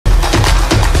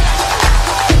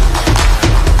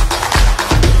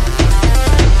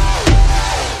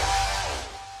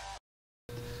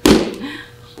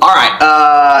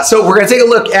So we're gonna take a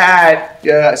look at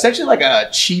essentially like a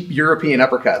cheap European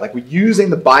uppercut. Like we're using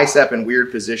the bicep in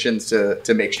weird positions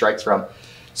to make strikes from.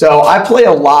 So I play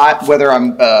a lot, whether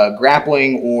I'm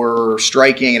grappling or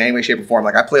striking in any way, shape, or form.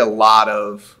 Like I play a lot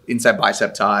of inside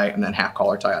bicep tie and then half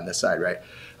collar tie on this side, right?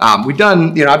 We've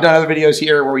done, I've done other videos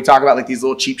here where we talk about like these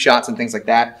little cheap shots and things like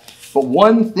that. But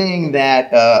one thing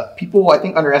that people I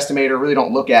think underestimate or really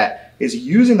don't look at is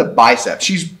using the bicep.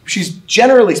 She's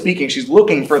generally speaking, she's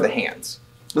looking for the hands,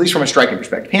 at least from a striking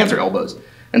perspective, hands or elbows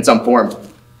in some form.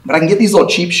 But I can get these little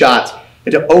cheap shots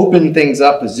and to open things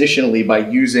up positionally by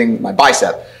using my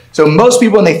bicep. So most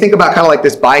people, when they think about kind of like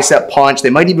this bicep punch, they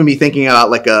might even be thinking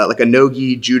about like a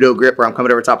no-gi judo grip where I'm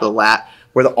coming over top of the lat,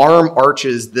 where the arm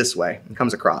arches this way and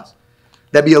comes across.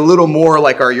 That'd be a little more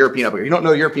like our European uppercut. If you don't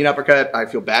know European uppercut, I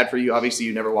feel bad for you. Obviously,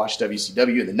 you never watched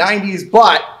WCW in the 90s,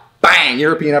 but bang,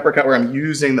 European uppercut where I'm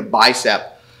using the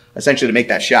bicep essentially to make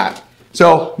that shot.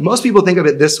 So most people think of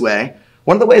it this way.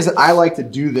 One of the ways that I like to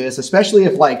do this, especially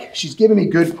if like she's giving me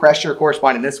good pressure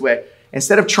corresponding this way,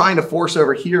 instead of trying to force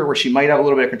over here where she might have a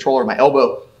little bit of control over my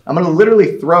elbow, I'm gonna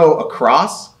literally throw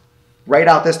across right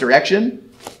out this direction,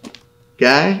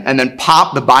 okay? And then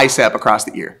pop the bicep across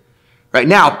the ear. Right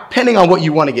now, depending on what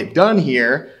you wanna get done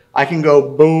here, I can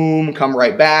go boom, come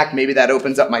right back. Maybe that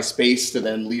opens up my space to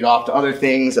then lead off to other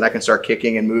things and I can start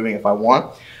kicking and moving if I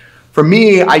want. For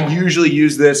me, I usually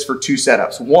use this for two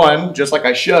setups. One, just like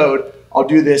I showed, I'll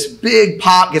do this big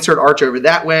pop, gets her to arch over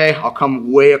that way. I'll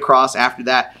come way across after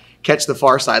that, catch the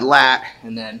far side lat,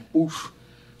 and then oof,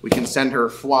 we can send her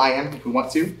flying if we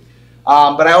want to.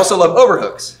 But I also love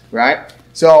overhooks, right?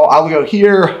 So I'll go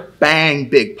here, bang,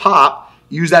 big pop,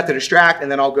 use that to distract,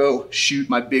 and then I'll go shoot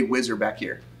my big whizzer back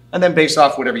here. And then based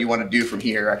off whatever you want to do from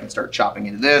here, I can start chopping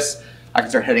into this. I can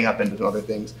start heading up into other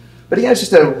things. But again, it's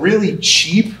just a really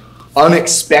cheap,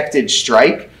 unexpected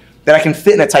strike that I can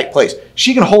fit in a tight place.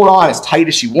 She can hold on as tight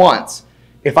as she wants.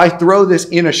 If I throw this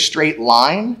in a straight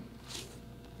line,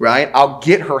 right, I'll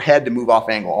get her head to move off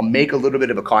angle. I'll make a little bit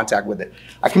of a contact with it.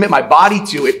 I commit my body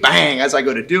to it, bang, as I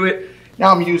go to do it.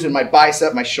 Now I'm using my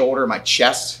bicep, my shoulder, my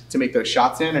chest to make those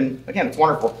shots in. And again, it's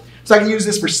wonderful. So I can use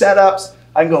this for setups.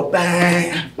 I can go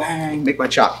bang, bang, make my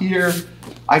chop here.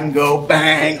 I can go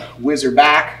bang, whizzer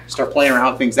back, start playing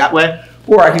around with things that way.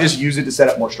 Or I can just use it to set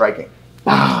up more striking.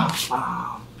 Bam,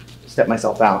 bam. Step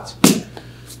myself out.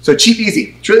 So cheap,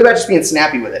 easy. It's really about just being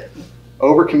snappy with it.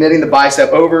 Over committing the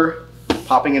bicep over,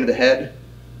 popping into the head,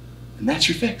 and that's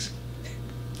your fix.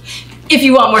 If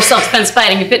you want more self-defense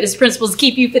fighting and fitness principles to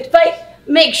keep you fit to fight,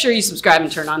 make sure you subscribe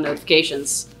and turn on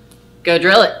notifications. Go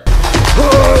drill it.